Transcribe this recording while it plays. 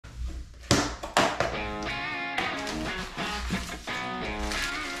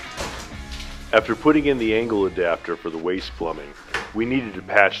After putting in the angle adapter for the waste plumbing, we needed to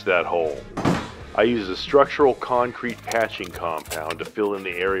patch that hole. I used a structural concrete patching compound to fill in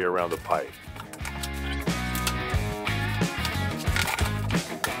the area around the pipe.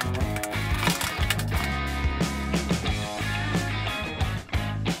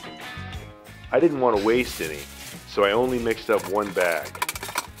 I didn't want to waste any, so I only mixed up one bag,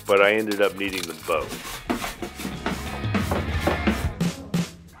 but I ended up needing them both.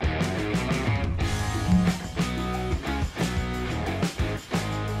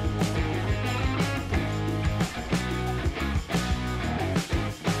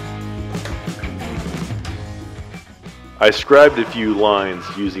 I scribed a few lines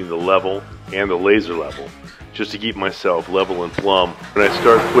using the level and the laser level, just to keep myself level and plumb when I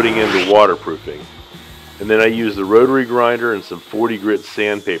start putting in the waterproofing. And then I used the rotary grinder and some 40 grit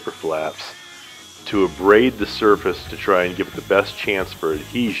sandpaper flaps to abrade the surface to try and give it the best chance for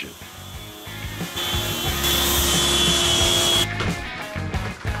adhesion.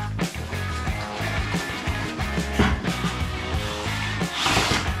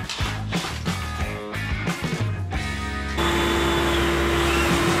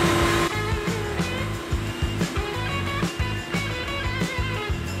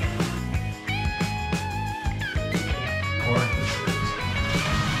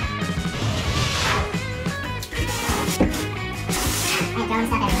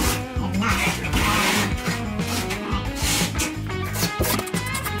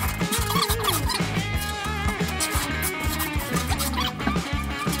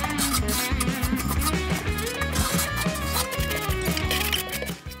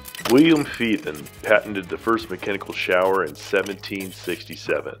 William Feathen patented the first mechanical shower in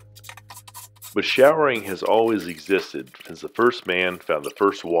 1767. But showering has always existed since the first man found the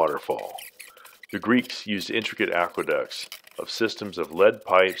first waterfall. The Greeks used intricate aqueducts of systems of lead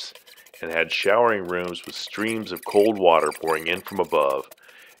pipes and had showering rooms with streams of cold water pouring in from above,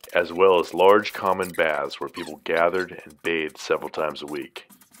 as well as large common baths where people gathered and bathed several times a week.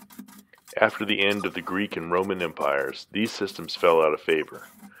 After the end of the Greek and Roman empires, these systems fell out of favor.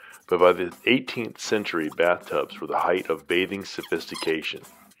 But by the 18th century, bathtubs were the height of bathing sophistication,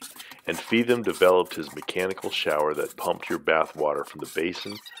 and Feathen developed his mechanical shower that pumped your bath water from the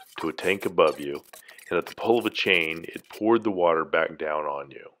basin to a tank above you, and at the pull of a chain, it poured the water back down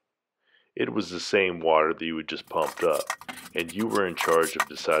on you. It was the same water that you had just pumped up, and you were in charge of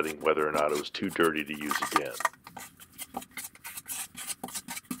deciding whether or not it was too dirty to use again.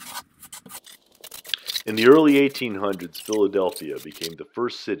 In the early 1800s, Philadelphia became the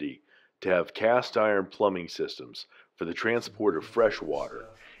first city to have cast iron plumbing systems for the transport of fresh water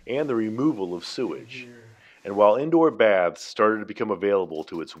and the removal of sewage. And while indoor baths started to become available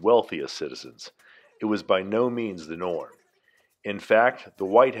to its wealthiest citizens, it was by no means the norm. In fact, the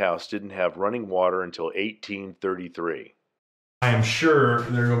White House didn't have running water until 1833. I am sure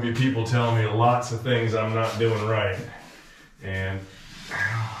there are going to be people telling me lots of things I'm not doing right. And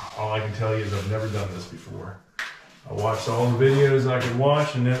all I can tell you is I've never done this before. I watched all the videos I could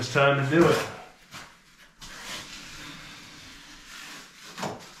watch, and then it's time to do it.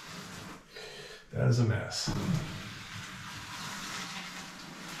 That is a mess.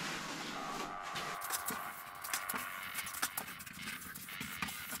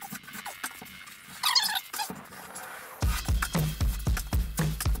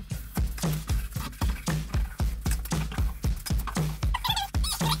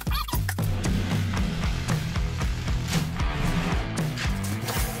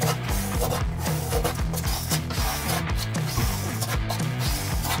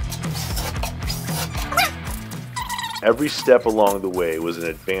 Every step along the way was an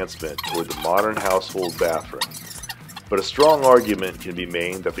advancement toward the modern household bathroom. But a strong argument can be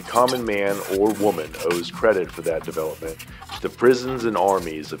made that the common man or woman owes credit for that development to the prisons and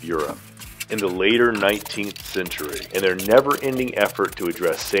armies of Europe. In the later 19th century, in their never-ending effort to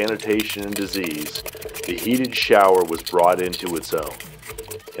address sanitation and disease, the heated shower was brought into its own.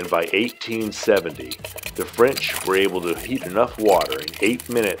 And by 1870, the French were able to heat enough water in 8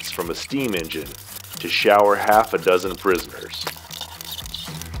 minutes from a steam engine to shower half a dozen prisoners.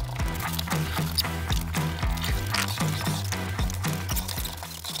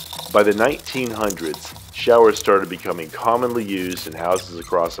 By the 1900s, showers started becoming commonly used in houses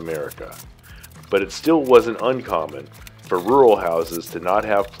across America, but it still wasn't uncommon for rural houses to not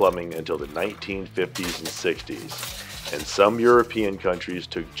have plumbing until the 1950s and 60s, and some European countries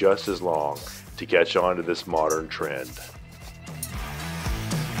took just as long to catch on to this modern trend.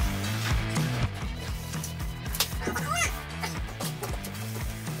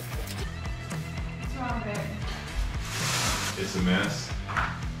 It's a mess.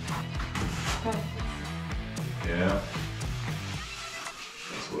 Got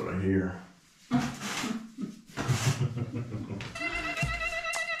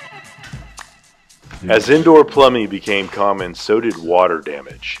As indoor plumbing became common, so did water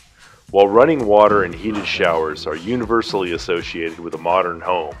damage. While running water and heated showers are universally associated with a modern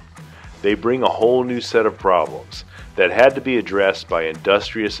home, they bring a whole new set of problems that had to be addressed by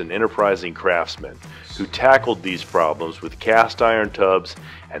industrious and enterprising craftsmen who tackled these problems with cast iron tubs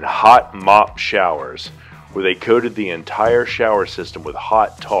and hot mop showers, where they coated the entire shower system with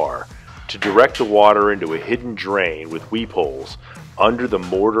hot tar to direct the water into a hidden drain with weep holes under the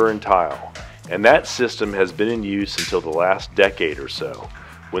mortar and tile. And that system has been in use until the last decade or so,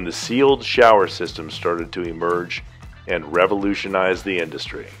 when the sealed shower system started to emerge and revolutionize the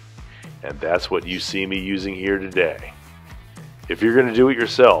industry. And that's what you see me using here today. If you're going to do it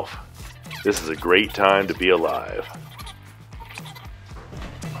yourself, this is a great time to be alive.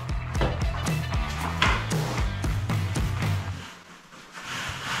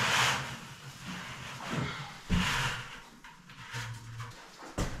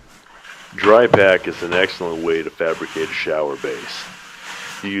 Dry pack is an excellent way to fabricate a shower base.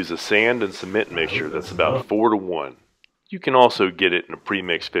 You use a sand and cement mixture that's about 4-to-1. You can also get it in a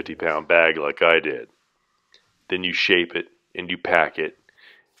pre-mixed 50-pound bag like I did. Then you shape it and you pack it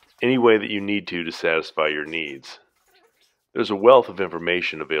any way that you need to satisfy your needs. There's a wealth of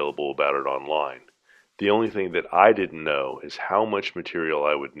information available about it online. The only thing that I didn't know is how much material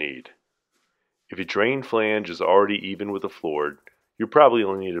I would need. If your drain flange is already even with the floor, you probably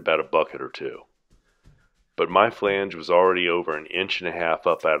only need about a bucket or two. But my flange was already over 1.5 inches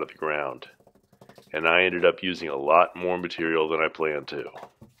up out of the ground, and I ended up using a lot more material than I planned to.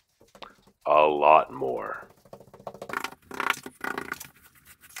 A lot more.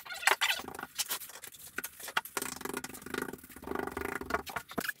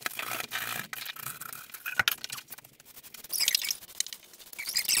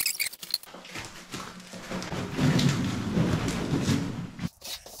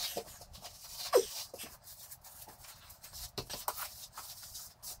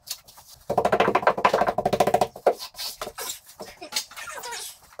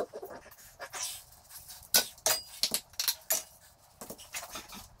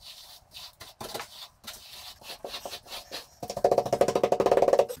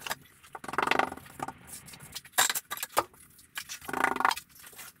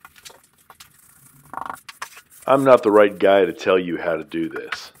 I'm not the right guy to tell you how to do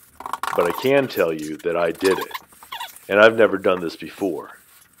this, but I can tell you that I did it, and I've never done this before.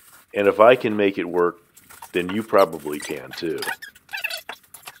 And if I can make it work, then you probably can too.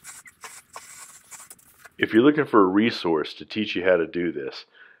 If you're looking for a resource to teach you how to do this,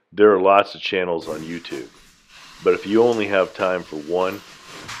 there are lots of channels on YouTube. But if you only have time for one,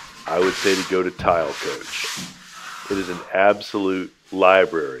 I would say to go to Tile Coach. It is an absolute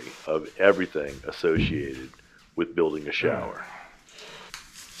library of everything associated with building a shower.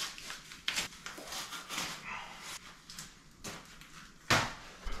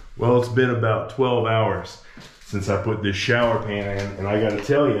 Well, it's been about 12 hours since I put this shower pan in, and I gotta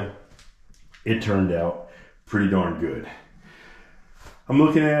tell you, it turned out pretty darn good. I'm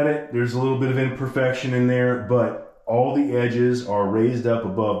looking at it, there's a little bit of imperfection in there, but all the edges are raised up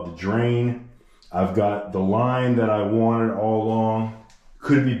above the drain. I've got the line that I wanted all along.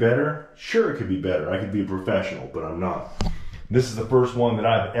 Could it be better? Sure, it could be better. I could be a professional, but I'm not. This is the first one that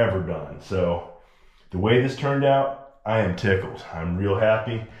I've ever done. So the way this turned out, I am tickled. I'm real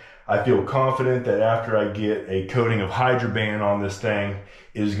happy. I feel confident that after I get a coating of Hydroban on this thing,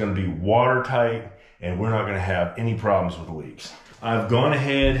 it is going to be watertight and we're not going to have any problems with leaks. I've gone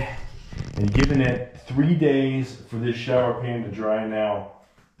ahead and given it 3 days for this shower pan to dry now.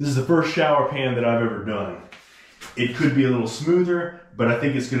 This is the first shower pan that I've ever done. It could be a little smoother, but I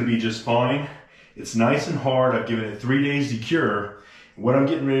think it's going to be just fine. It's nice and hard. I've given it 3 days to cure. What I'm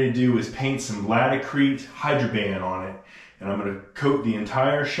getting ready to do is paint some Laticrete Hydroban on it, and I'm going to coat the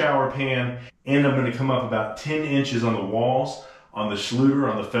entire shower pan, and I'm going to come up about 10 inches on the walls, on the schluter,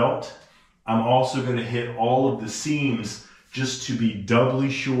 on the felt. I'm also going to hit all of the seams just to be doubly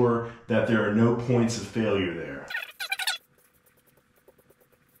sure that there are no points of failure there.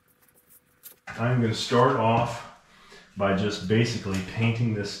 I'm going to start off by just basically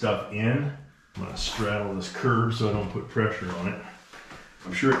painting this stuff in. I'm going to straddle this curb so I don't put pressure on it.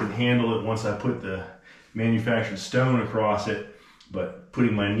 I'm sure it can handle it once I put the manufactured stone across it, but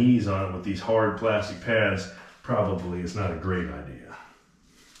putting my knees on it with these hard plastic pads probably is not a great idea.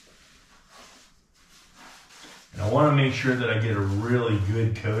 And I want to make sure that I get a really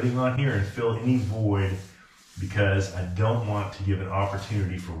good coating on here and fill any void, because I don't want to give an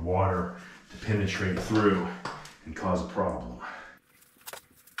opportunity for water to penetrate through and cause a problem.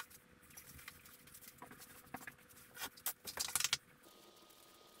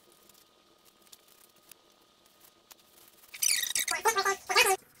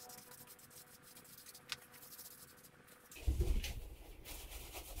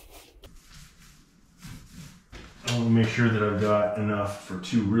 sure that I've got enough for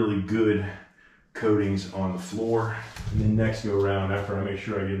 2 really good coatings on the floor. And then next go around, after I make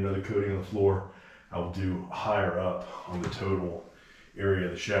sure I get another coating on the floor, I'll do higher up on the total area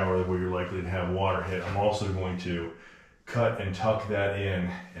of the shower where you're likely to have water hit. I'm also going to cut and tuck that in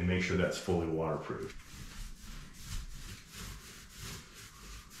and make sure that's fully waterproof.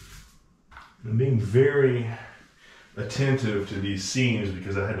 I'm being very attentive to these seams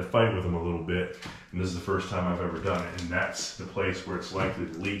because I had to fight with them a little bit, and this is the first time I've ever done it, and that's the place where it's likely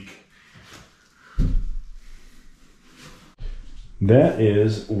to leak. That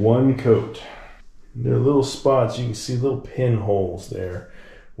is 1 coat. There are little spots, you can see little pinholes there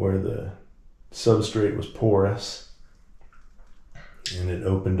where the substrate was porous and it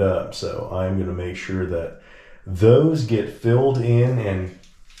opened up. So I'm going to make sure that those get filled in and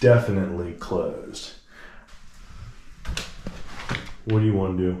definitely closed. What do you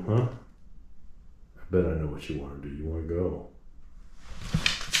want to do, huh? I bet I know what you want to do. You want to go.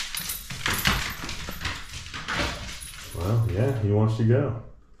 Well, yeah, he wants to go.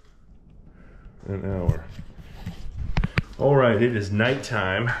 An hour. All right, it is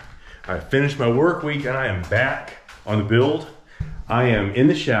nighttime. I finished my work week and I am back on the build. I am in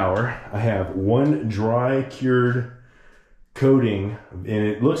the shower. I have 1 dry cured coating, and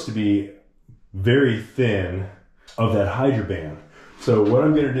it looks to be very thin, of that Hydroban. So what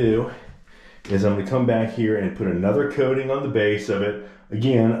I'm gonna do is I'm gonna come back here and put another coating on the base of it,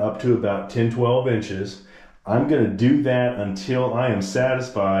 again, up to about 10-12 inches. I'm gonna do that until I am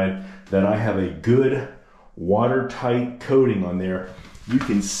satisfied that I have a good watertight coating on there. You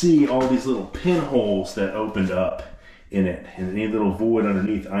can see all these little pinholes that opened up in it and any little void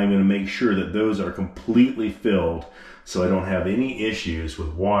underneath. I'm gonna make sure that those are completely filled so I don't have any issues with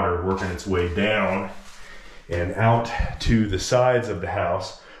water working its way down and out to the sides of the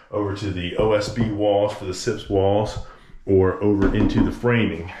house, over to the OSB walls for the SIPS walls, or over into the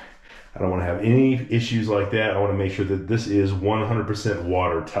framing. I don't want to have any issues like that. I want to make sure that this is 100%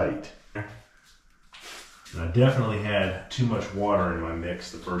 watertight. And I definitely had too much water in my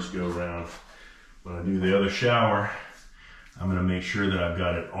mix the first go around. When I do the other shower, I'm going to make sure that I've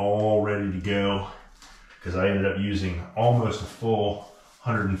got it all ready to go, because I ended up using almost a full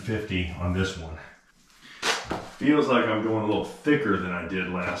 150 on this one. Feels like I'm going a little thicker than I did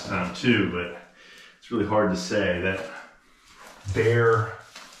last time too, but it's really hard to say. That bare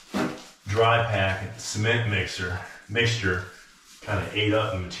dry pack cement mixture kind of ate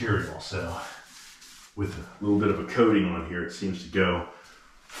up the material. So with a little bit of a coating on here, it seems to go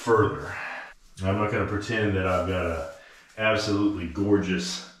further. I'm not going to pretend that I've got a absolutely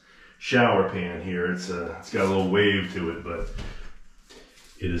gorgeous shower pan here. It's got a little wave to it, but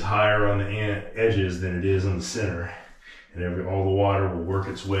it is higher on the edges than it is on the center, and all the water will work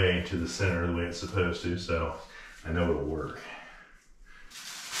its way to the center the way it's supposed to, so I know it'll work.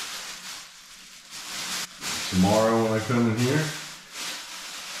 Tomorrow when I come in here,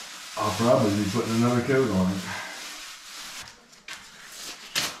 I'll probably be putting another coat on it.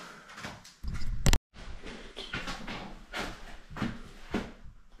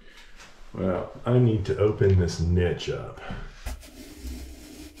 Well, I need to open this niche up.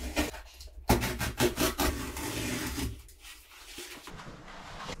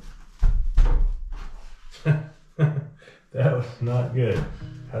 That was not good.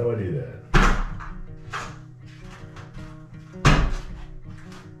 How do I do that?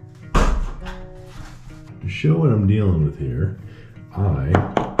 To show what I'm dealing with here, I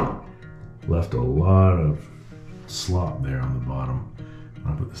left a lot of slop there on the bottom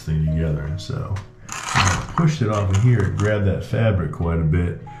when I put this thing together, and so I pushed it off of here. It grabbed that fabric quite a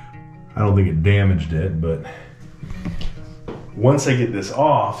bit. I don't think it damaged it, but once I get this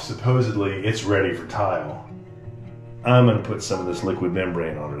off, supposedly it's ready for tile. I'm going to put some of this liquid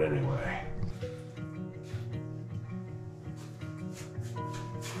membrane on it anyway.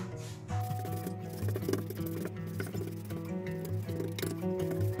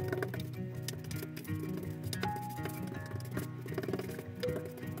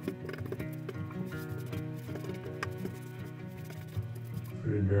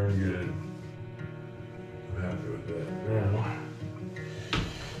 Pretty darn good. I'm happy with that. Now,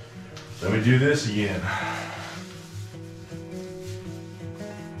 let me do this again.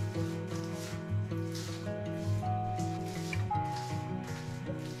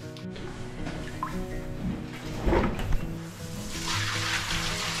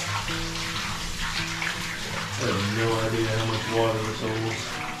 I have no idea how much water this holds.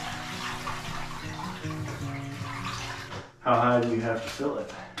 How high do you have to fill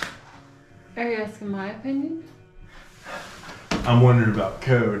it? Are you asking my opinion? I'm wondering about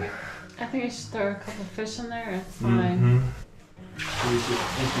code. I think I should throw a couple fish in there. It's fine.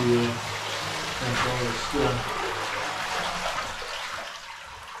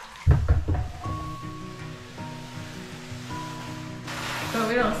 But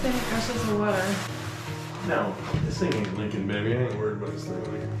we don't see any gushes of water. No, this thing ain't leaking, baby. I ain't worried about this thing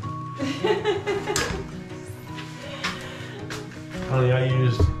leaking. Honey,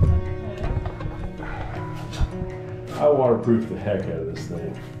 I waterproofed the heck out of this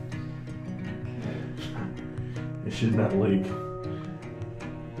thing. It should not leak.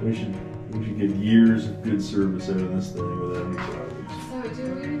 We should get years of good service out of this thing without any problems. So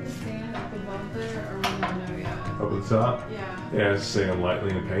do we need to sand up above there, or we don't know yet? Up at the top? Yeah. Yeah, it's sand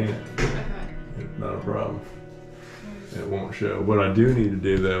lightly and paint it. Okay. Not a problem. It won't show. What I do need to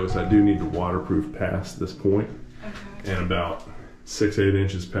do though is I do need to waterproof past this point, Okay. and about 6-8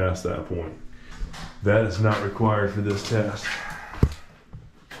 inches past that point. That is not required for this test.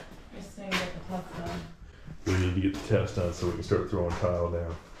 Just saying get the test done. We need to get the test done so we can start throwing tile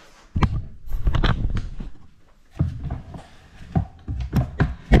down.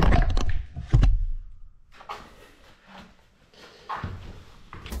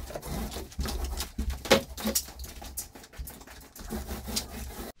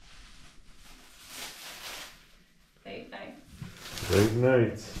 Late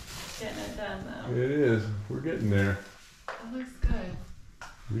nights. Getting it done though. It is. We're getting there. That looks good.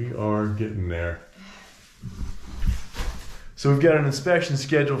 We are getting there. So we've got an inspection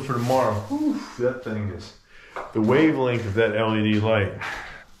scheduled for tomorrow. Whew, that thing is the wavelength of that LED light.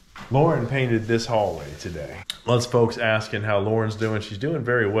 Lauren painted this hallway today. Lots of folks asking how Lauren's doing. She's doing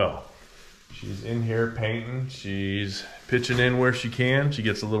very well. She's in here painting. She's pitching in where she can. She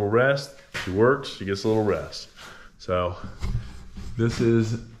gets a little rest. She works. She gets a little rest. So this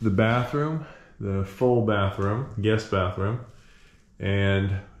is the bathroom, the full bathroom, guest bathroom,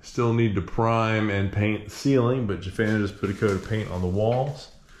 and still need to prime and paint the ceiling, but Jafana just put a coat of paint on the walls.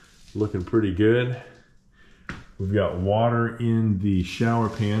 Looking pretty good. We've got water in the shower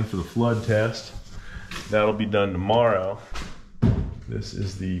pan for the flood test. That'll be done tomorrow. This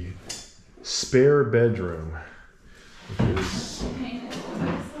is the spare bedroom, which is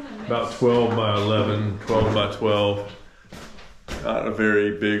about 12 by 11, 12 by 12. Not a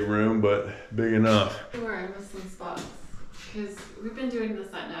very big room, but big enough. Where I missed some spots, because we've been doing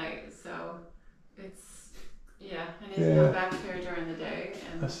this at night, so it's, yeah, I need to go back here during the day.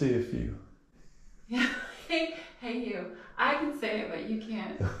 And I see a few. Yeah, hey you. I can say it, but you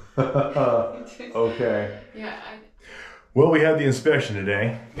can't. Okay. Yeah. Well, we had the inspection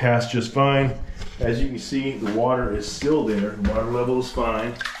today. Passed just fine. As you can see, the water is still there. The water level is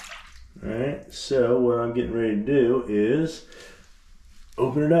fine. All right, so what I'm getting ready to do is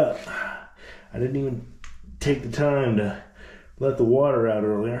open it up. I didn't even take the time to let the water out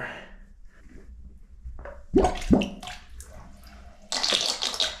earlier.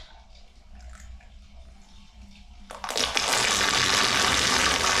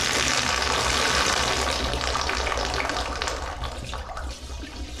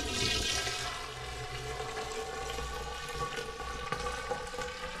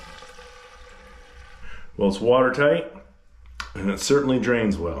 Well, it's watertight, and it certainly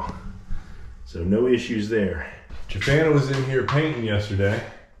drains well. So no issues there. Jafana was in here painting yesterday.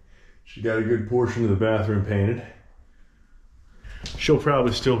 She got a good portion of the bathroom painted. She'll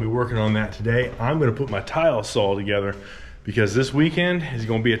probably still be working on that today. I'm gonna put my tile saw together because this weekend is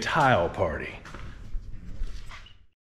gonna be a tile party.